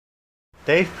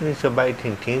10 principais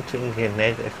tendências em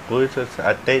Internet das Coisas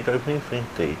até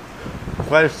 2023.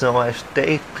 Quais são as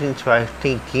 10 principais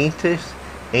tendências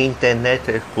em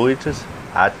Internet das Coisas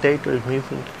até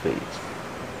 2023?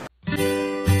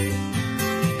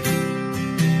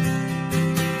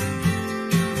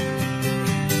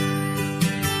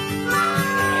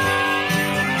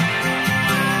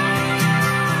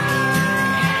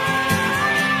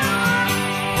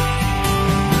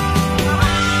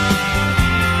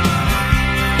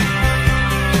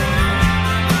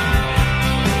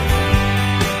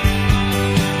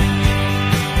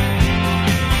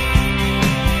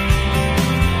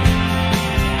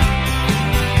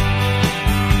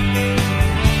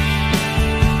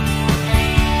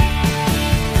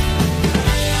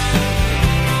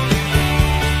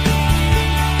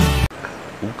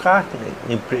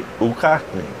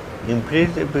 Gartner,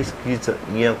 empresa de pesquisa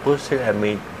e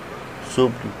aconselhamento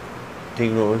sobre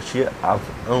tecnologia,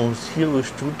 anuncia o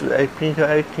estudo das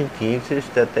principais tendências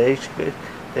estratégicas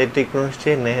da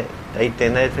tecnologia da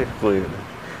Internet das Coisas,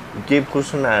 que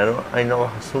impulsionarão a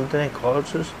inovação de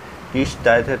negócios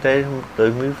digitais até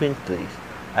 2023.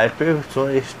 As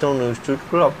previsões estão no estudo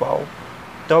global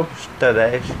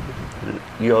Tendências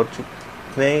IoT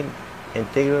em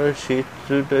tecnologia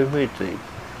de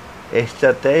 2003.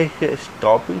 Estratégicas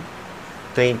top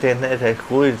da Internet das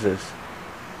Coisas,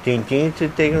 tendências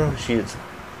e tecnologias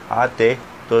até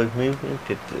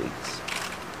 2023.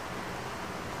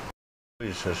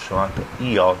 Coisa chamada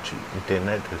IoT,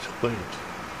 Internet das Coisas,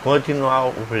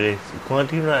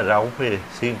 continuará a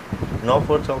oferecer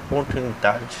novas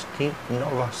oportunidades de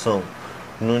inovação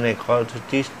no negócios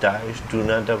digitais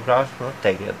durante a próxima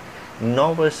década.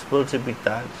 Novas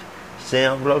possibilidades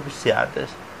serão propiciadas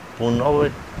por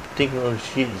novas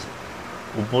tecnologias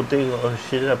ou por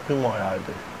tecnologias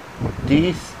aprimoradas,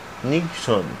 diz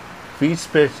Nixon,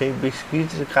 Vice-Presidente de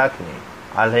Pesquisas de Gartner,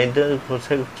 alertando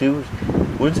consecutivos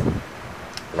que os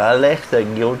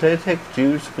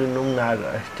executivos que nominaram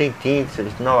as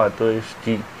tendências inovadoras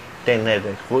de Internet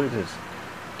das Coisas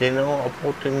terão a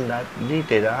oportunidade de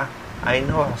liderar a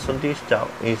inovação digital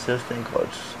em seus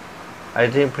negócios.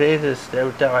 As empresas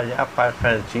devem trabalhar para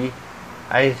garantir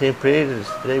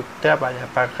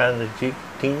que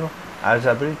tenham as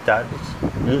habilidades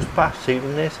e os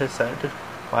parceiros necessários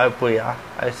para apoiar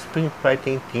as principais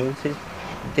tendências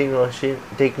de tecnologia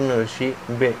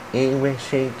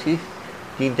emergentes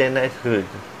de Internet das Coisas.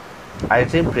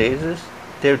 As empresas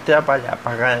devem trabalhar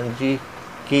para garantir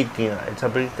que tenham as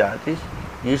habilidades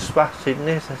e os parceiros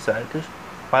necessários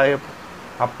para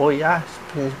apoiar as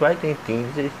principais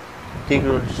tendências de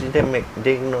tecnologias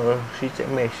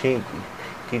emergentes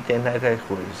de Internet das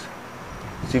Coisas.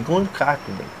 Segundo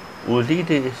Gartner, os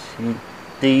líderes de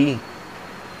TI,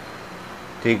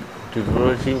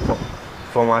 tecnologia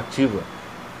informativa,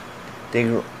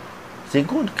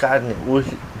 segundo Gartner, os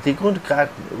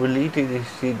líderes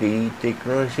de TI,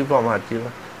 tecnologia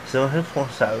informativa, são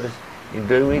responsáveis em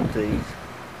 2023,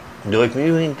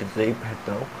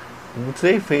 por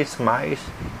 3 vezes mais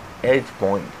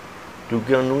endpoint do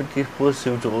que o número de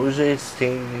dispositivos hoje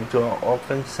existentes em sua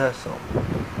organização.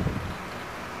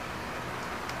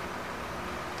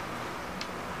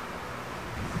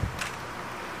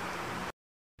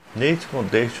 Nesse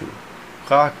contexto,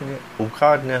 o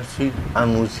Gartner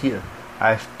anuncia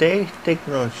as 10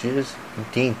 tecnologias e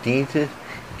tendências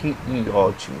de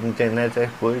IoT, Internet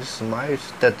das Coisas mais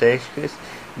estratégicas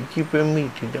e que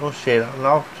permitirão gerar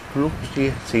novos fluxos de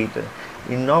receita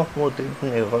e novos modelos de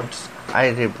negócios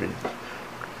às empresas.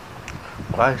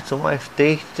 Quais são as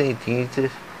 10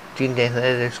 tendências de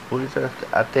Internet das Coisas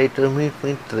até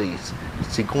 2023,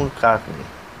 segundo Gartner?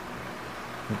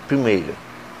 Primeiro,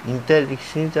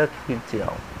 inteligência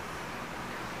artificial.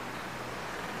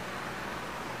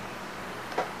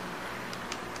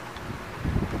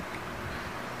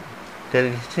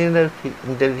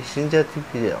 Inteligência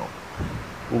artificial.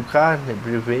 O Gartner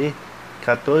prevê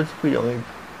 14 bilhões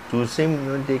dos 100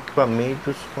 milhões de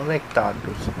equipamentos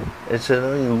conectados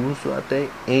estarão em uso até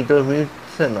em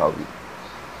 2019.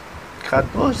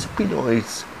 14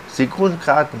 bilhões, segundo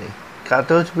Gartner,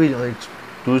 14 bilhões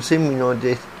dos 100 milhões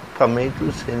de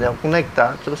equipamentos serão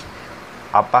conectados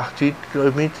a partir de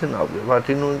 2019, a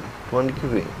partir do ano que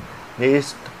vem.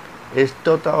 Esse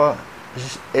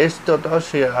total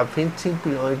chegará a 25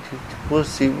 bilhões de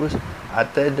dispositivos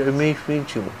até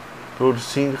 2021,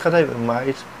 produzindo cada vez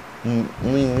mais um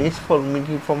imenso volume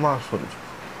de informações.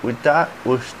 Os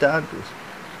dados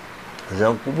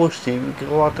são combustível que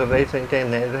fortalece a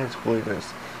Internet das Coisas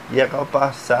e a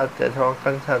capacidade das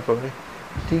organizações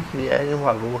de criarem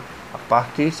valor a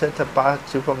partir dessa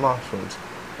parte de informações.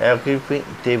 É o que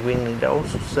definirá o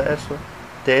sucesso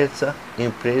dessa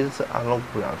empresa a longo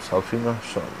prazo,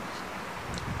 afirmações.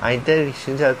 A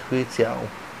inteligência artificial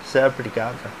será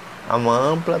aplicada a uma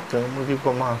ampla gama de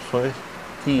informações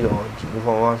de IoT,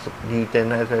 informação de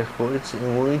Internet das Coisas,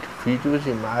 incluindo vídeos,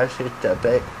 imagens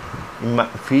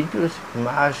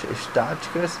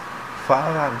estáticas,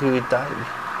 fala, atividade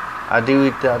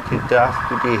de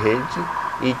tráfego de rede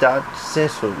e dados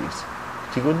sensores.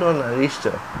 Segundo o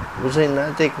analista, o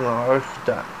cenário tecnológico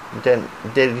da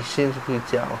inteligência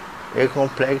artificial é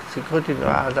complexo e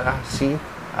continuará assim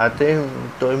até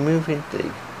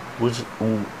 2023.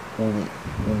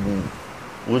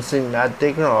 O cenário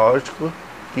tecnológico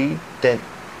de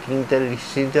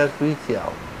inteligência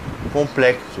artificial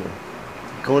complexo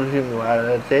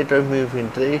continuará até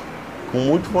 2023, com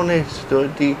muitos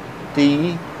fornecedores de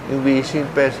TI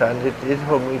investindo pesado no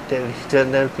desenvolvimento de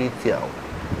inteligência artificial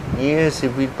e em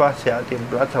serviços parciais em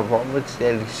plataformas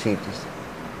inteligentes.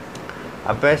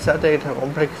 Apesar dessa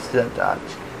complexidade,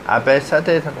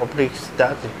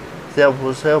 será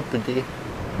possível obter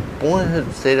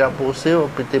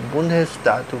bons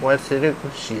resultados com essa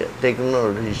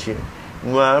tecnologia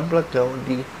em uma ampla gama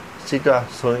de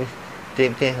situações de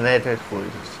Internet das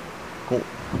Coisas.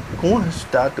 Com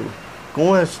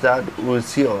o resultado, os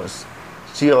CEOs,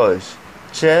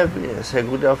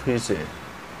 segundo oferecer,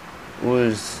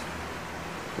 os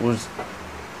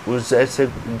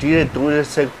diretores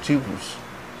executivos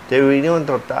deveriam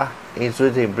adotar em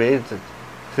suas empresas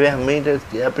ferramentas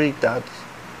habilitadas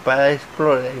para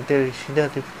explorar a inteligência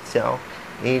artificial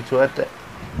em suas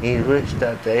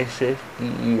estratégias de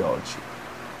IoT.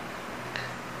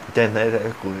 Internet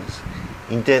das Coisas.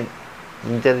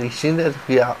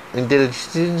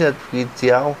 Inteligência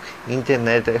artificial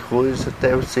Internet das Coisas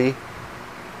deve ser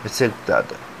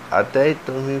executada até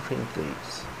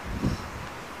 2023.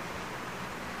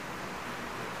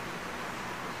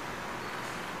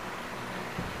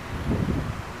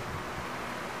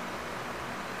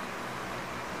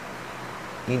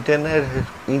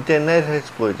 Internet das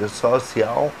Coisas,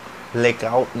 social,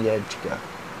 legal e ética.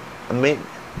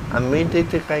 À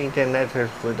medida que a Internet das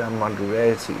Coisas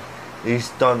amadurece e se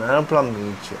torna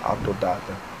amplamente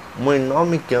adotada, uma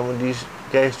enorme gama de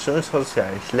questões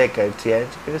sociais, legais e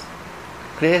éticas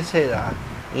crescerá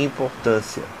em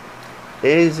importância.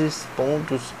 Esses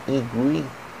pontos incluem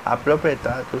a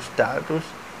propriedade dos dados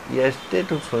e as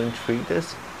deduções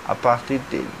feitas a partir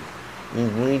dele,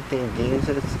 incluindo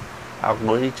tendências,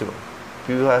 algoritmos,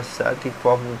 privacidade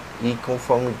e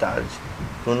conformidade,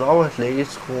 com novas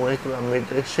leis com o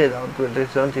Regulamento Geral de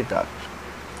Proteção de Dados,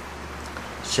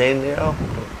 General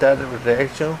Data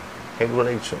Protection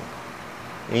Regulation,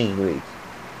 em inglês,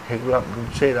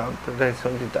 Regulamento Geral de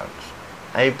Proteção de Dados.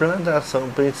 A implantação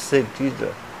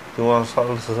bem-sucedida de uma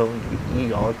solução de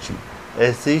IoT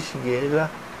exige que ela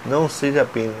não seja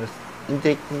apenas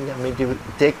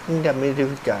tecnicamente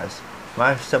eficaz,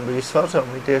 mas também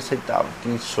socialmente aceitável,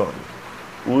 que são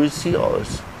os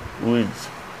CEOs, os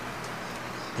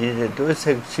diretores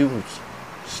executivos,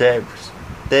 chefes,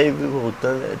 devem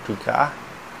voltar a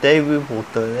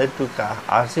educar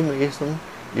a si mesmos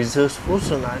e seus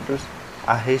funcionários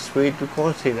a respeito de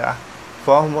considerar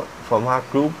formar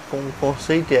grupo com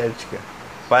conceito de ética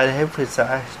para refletir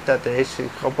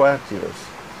estratégias corporativas.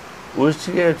 Os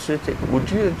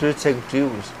diretores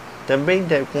executivos também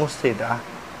devem considerar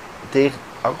ter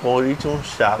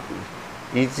algoritmos-chave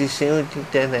e sistemas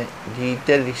de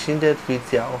inteligência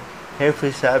artificial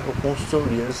reflexivos por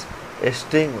consultorias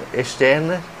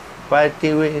externas para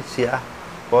diferenciar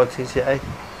potenciais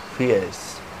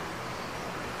viés.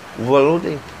 O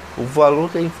valor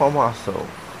da informação.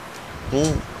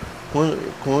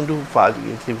 Quando falo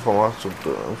essa informação,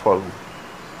 eu falo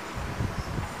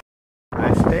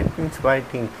as 10 principais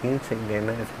tendências da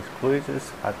Internet das Coisas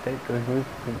até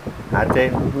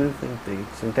 2023.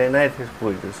 Internet das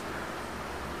Coisas.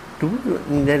 Tudo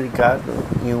interligado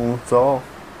em um só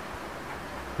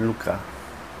lugar.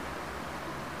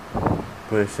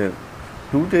 Por exemplo,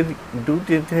 tudo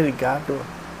interligado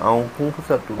a um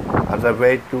computador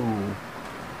através do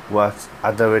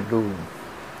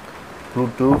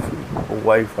Bluetooth ou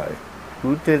Wi-Fi.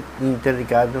 Tudo é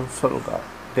interligado em um só lugar.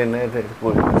 Internet das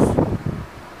Coisas.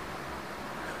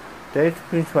 10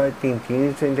 principais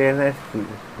tendências da Internet das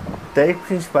Coisas. 10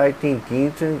 principais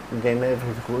tendências da Internet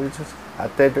das Coisas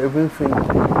até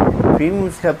 2023.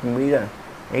 Vimos que a primeira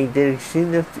é a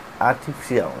inteligência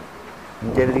artificial.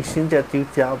 Inteligência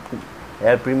artificial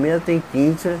é a primeira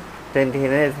tendência da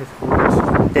Internet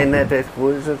das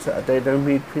Coisas até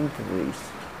 2023.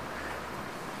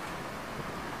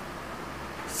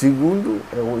 Segundo,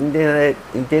 é o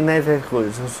Internet das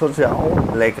Coisas social,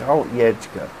 legal e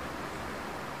ética.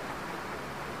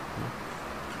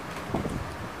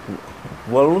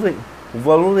 O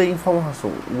valor da informação,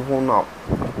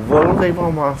 o valor da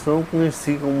informação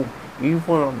conhecido como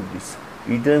informações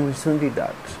e transmissão de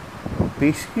dados.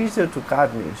 Pesquisa do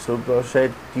Gartner sobre o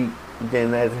projeto de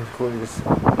Internet das Coisas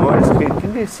mostra que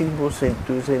 35%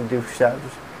 dos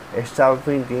entrevistados estavam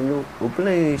vendendo ou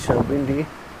planejando vender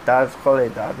dados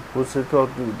coletados por seus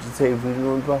produtos e serviços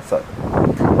no ano passado.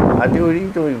 A teoria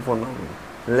do Infotec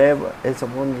leva essa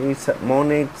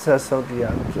monetização de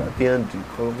dados adiante,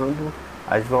 colocando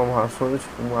as informações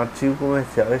como ativo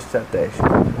comercial estratégico,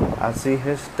 a ser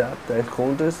resultado das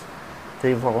contas da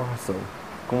informação,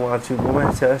 como ativo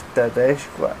comercial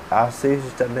estratégico a ser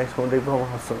resultado das contas da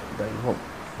informação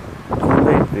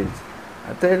da empresa.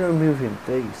 Até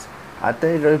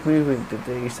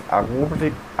 2023, a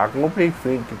compra e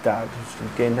venda de dados de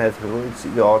Internet das Coisas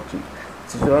IoT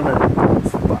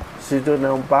se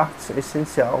tornam parte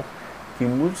essencial de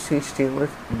muitos sistemas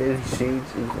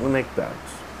inteligentes e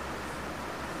conectados.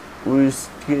 Os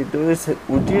diretores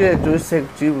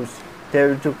executivos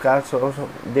devem educar suas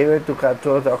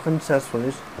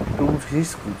organizações dos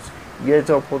riscos e as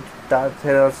oportunidades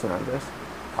relacionadas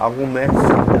ao comércio de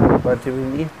dados para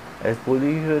definir as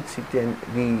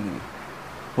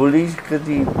políticas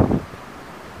de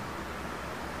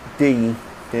TI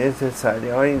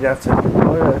necessárias à orientação de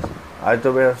todas as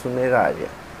operações na área.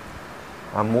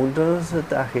 A mudança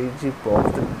da rede de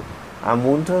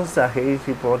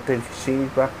porta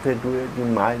inteligente para a arquitetura de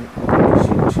malha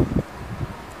inteligente.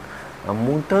 A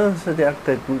mudança de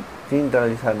arquitetura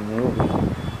centralizada no nuvem.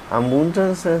 A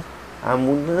mudança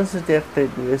de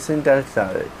arquitetura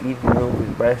centralizada e de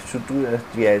nuvem para estruturas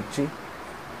de edge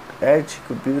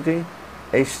computing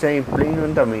está em pleno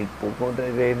andamento por conta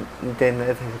da Internet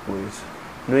das Coisas.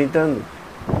 No entanto,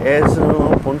 esse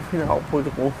não é o ponto final, pois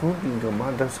o conjunto de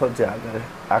camadas associadas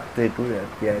à arquitetura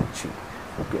de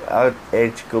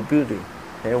edge computing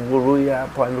evoluirá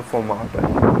para o formato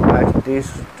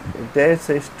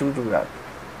desestruturado,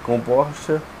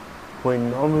 composta com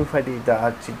enorme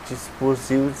variedade de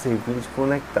dispositivos e serviços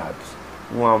conectados,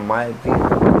 uma malha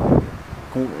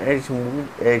com edge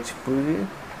computing.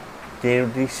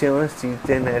 Temos sistemas de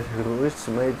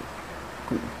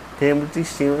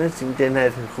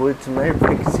internet das coisas mais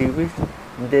flexíveis,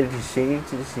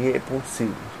 inteligentes e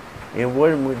responsivos.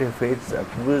 Embora muitos efeitos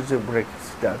agudos e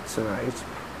complexidades adicionais,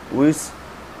 os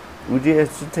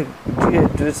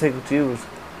diretores executivos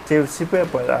devem se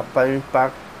preparar para o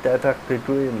impacto da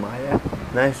arquitetura de malha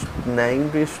na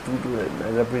infraestrutura,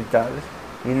 nas habilidades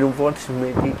e no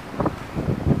fornecimento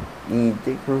de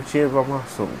tecnologia de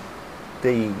informação.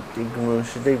 TI,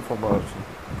 tecnologia da informação,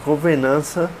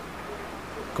 governança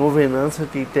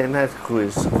de Internet das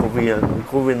Coisas,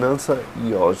 governança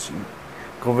IoT,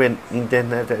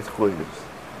 Internet das Coisas,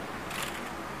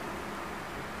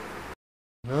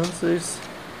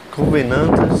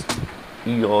 governanças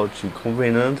IoT,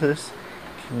 governanças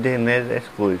de Internet das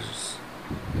Coisas.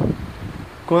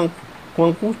 Com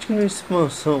a contínua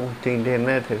expansão da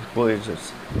Internet das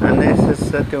Coisas, a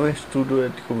necessidade de uma estrutura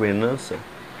de governança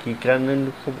que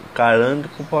garante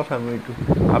comportamento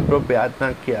apropriado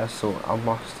na criação,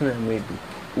 armazenamento,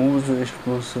 uso e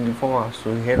exclusão de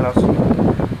informações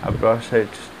relacionadas a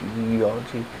processos de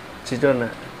IoT se tornar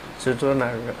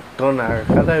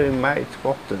cada vez mais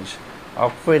importante. A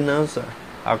governança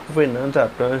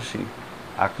abrange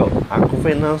a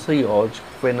governança IoT,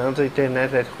 governança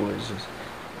Internet das Coisas,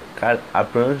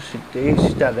 abrange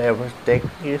desde tarefas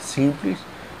técnicas simples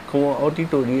como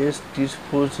auditorias de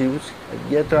dispositivos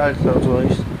e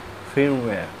atualizações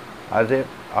firmware,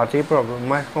 até problemas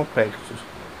mais complexos,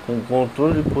 com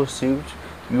controle possível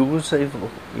e uso de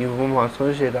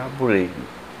informações geradas por ele.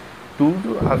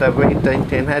 Tudo através da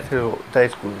Internet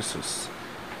das Coisas.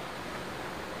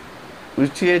 Os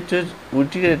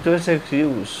diretores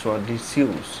executivos são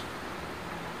diretores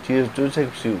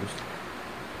executivos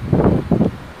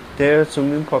devem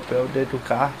assumir o papel de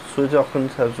educar suas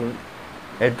organizações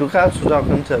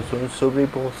sobre a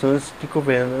importância de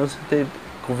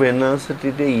governança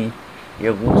de TI. Em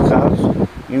alguns casos,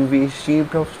 investir em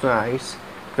profissionais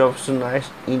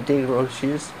em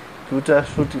tecnologias que os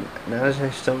ajudem na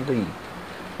gestão da TI.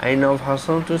 A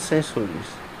inovação dos sensores.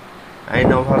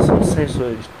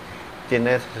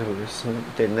 Internet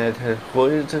das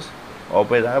Coisas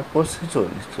operada por sensores,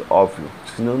 óbvio,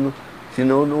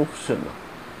 senão não funciona.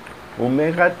 O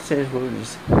mercado de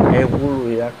sensores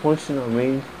evoluirá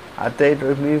continuamente até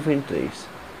 2023.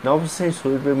 Novos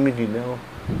sensores permitirão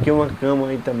que uma gama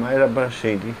ainda mais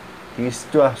abrangente de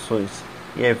situações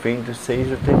e eventos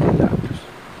sejam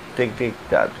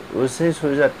detectados. Os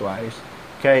sensores atuais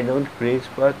cairão de preço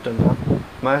para tornar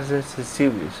mais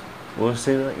acessíveis ou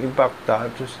serão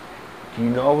impactados de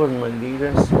novas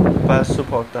maneiras para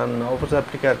suportar novos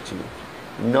aplicativos.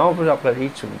 Novos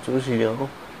algoritmos surgirão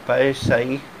para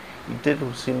extrair e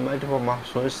traduzir mais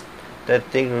informações da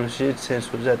tecnologia de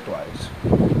sensores atuais.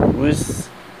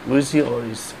 Os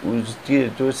diretores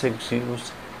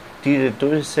executivos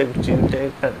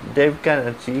devem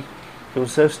garantir que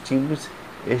os seus times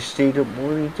estejam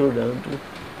monitorando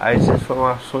as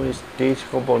informações desses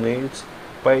componentes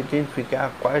para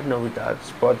identificar quais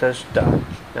novidades podem ajudar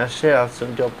na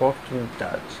geração de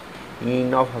oportunidades e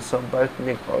inovação para os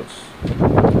negócios.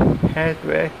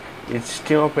 Hardware e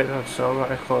sistema operacional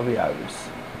mais confiáveis.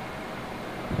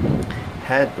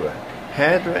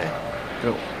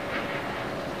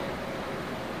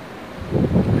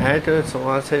 Hardware são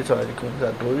acessórios de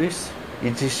computadores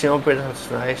e sistemas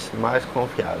operacionais mais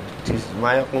confiáveis, de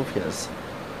maior confiança.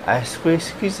 As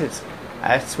pesquisas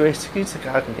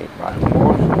Gartner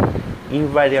mostram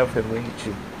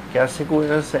invariavelmente que a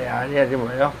segurança é a área de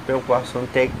maior preocupação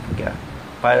técnica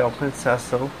para a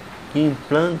organização que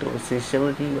implanta o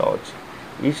sistema de IoT.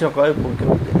 Isso ocorre porque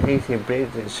as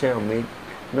empresas geralmente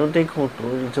não têm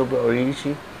controle sobre a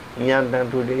origem e a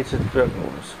natureza dos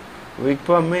programas. O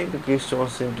equipamento que estão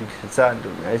sendo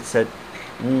utilizados na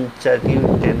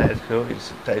iniciativa Internet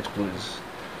das Coisas.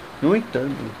 No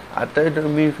entanto, até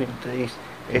 2023,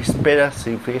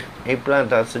 espera-se ver a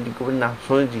implantação de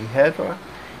combinações de hardware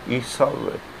e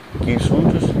software que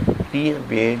juntos criam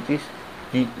ambientes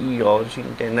de IoT,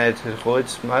 Internet das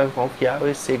Coisas, mais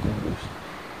confiáveis e seguros,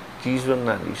 diz o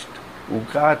analista. O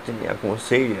Gartner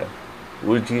aconselha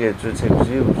os diretores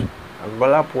executivos a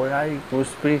colaborarem com os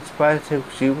principais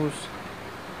executivos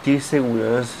de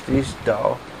segurança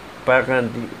digital para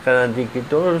garantir que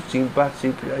todos os times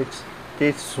participem das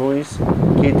decisões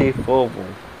que desenvolvam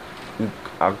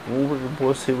a compra de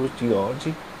possíveis de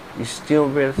IoT e sistemas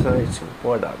operacionais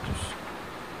incorporados.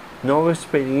 Novas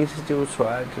experiências de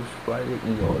usuários para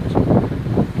IoT.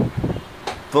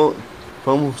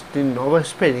 Vamos ter novas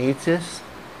experiências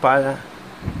para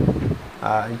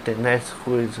a Internet das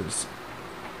Coisas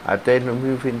até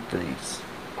 2023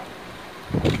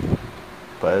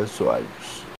 para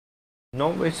usuários.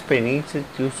 Nova experiência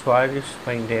de usuários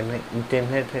para a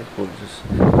Internet das Coisas.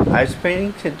 A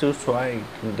experiência de usuário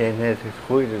de Internet das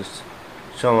Coisas,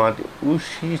 chamada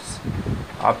UX,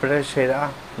 aparecerá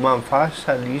uma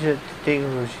vasta lista de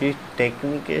tecnologias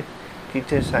técnicas de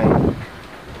design.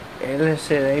 Ela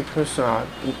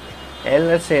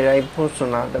será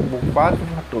impulsionada por 4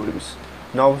 fatores: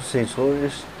 novos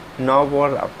sensores,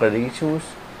 novos algoritmos,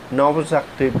 novas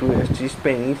arquiteturas de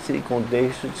experiência e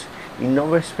contextos e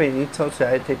novas experiências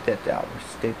sociais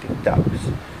detectáveis.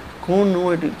 Com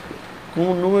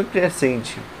um número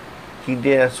crescente de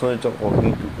interações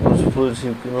ocorridas com os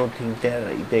dispositivos que não têm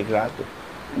tela integrado,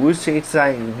 os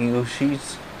designers de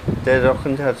UX das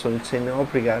organizações serão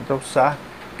obrigados a usar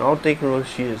novas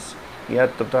tecnologias e a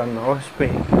adotar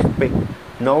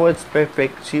novas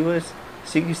perspectivas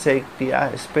se quiser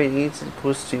criar experiências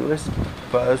positivas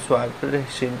para o usuário,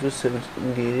 protegendo os seus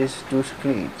interesses dos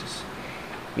clientes.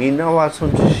 Inovação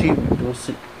de chip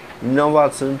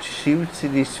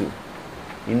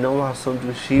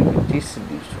de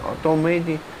silício.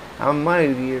 Atualmente, a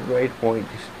maioria dos endpoints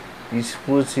de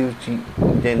dispositivos de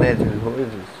Internet das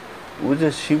Coisas usa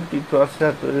chip de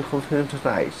processadores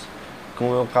convencionais,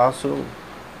 como é o caso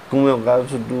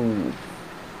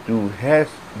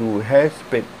do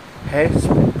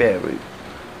Raspberry,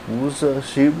 usa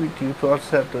chip de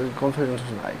processadores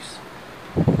convencionais,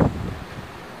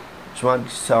 chamado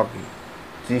de SOC,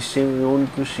 Sistema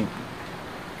Único Chip,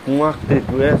 com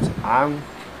arquiteturas ARM de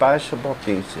baixa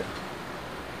potência,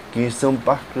 que são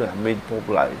particularmente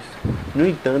populares. No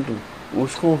entanto,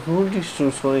 os conjuntos de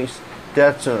instruções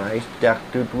tradicionais de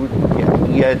arquitetura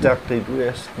e as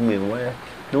arquiteturas de memória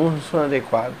não são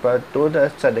adequadas para todas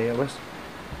as tarefas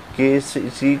que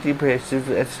exigem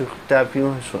preciso executar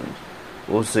informações,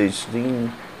 ou seja,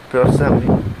 em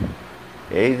processamento.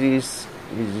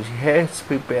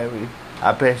 Raspberry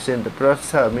apresenta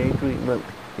processamento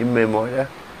e memória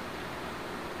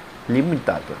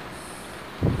limitada.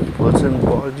 Você não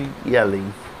pode ir além.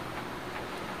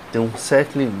 Tem um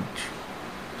certo limite.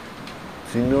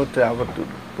 Senão trava tudo.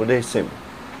 Por exemplo,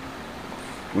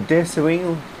 o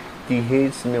desempenho de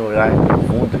redes neurais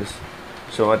profundas,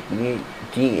 chamado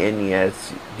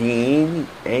DNS,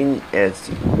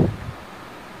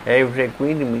 é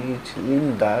frequentemente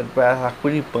limitado para a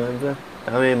curipanda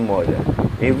da memória,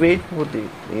 em vez de poder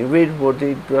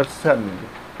de processamento.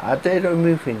 Até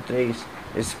 2023,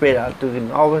 é esperado que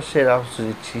novas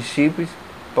gerações de chips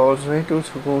possam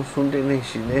reduzir o consumo de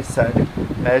energia necessário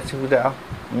para executar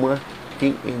uma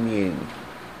DNN,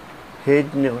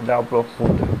 rede neural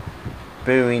profunda.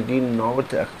 permitindo novas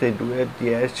arquiteturas de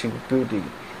edge computing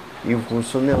e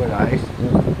funções neurais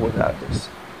incorporadas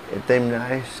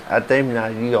a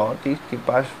terminais IoT de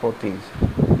baixa potência.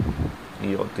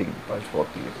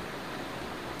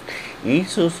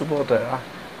 Isso suportará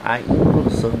a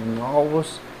introdução de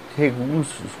novos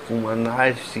recursos como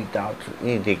análise de dados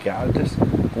integradas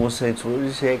com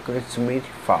sensores de reconhecimento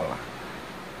de fala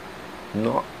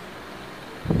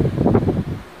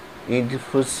em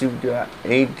dispositivos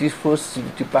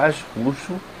de baixo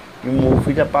custo e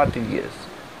movido a baterias.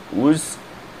 Os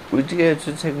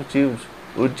diretores executivos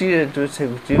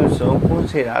são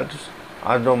considerados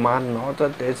a tomar nota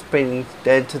dessa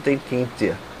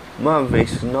tendência, uma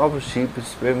vez que novos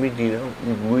chips permitirão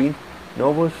incluir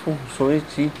novas funções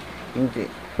de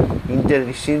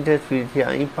inteligência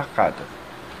artificial empacada,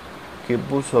 que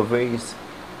por sua vez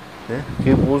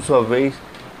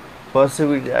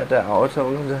possibilita às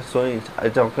organizações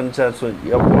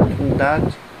e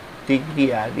oportunidades de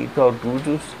criar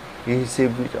produtos e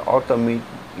serviços altamente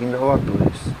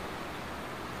inovadores.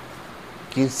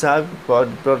 Quem sabe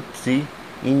pode produzir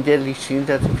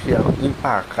inteligência artificial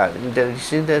empacada,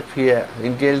 inteligência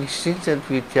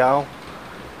artificial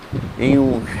em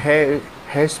um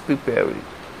Raspberry,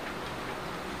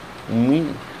 um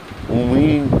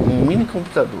mini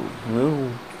computador,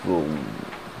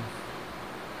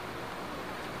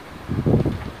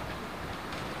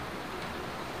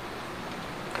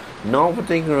 nova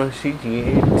tecnologia de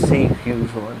rede sem fio,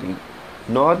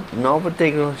 nova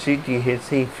tecnologia de rede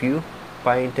sem fio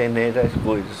para a Internet das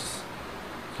Coisas,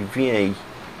 que vem aí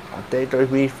até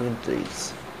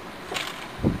 2023.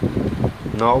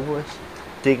 Novas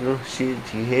tecnologias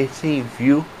de rede sem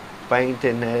fio para a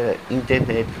Internet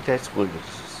das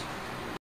Coisas.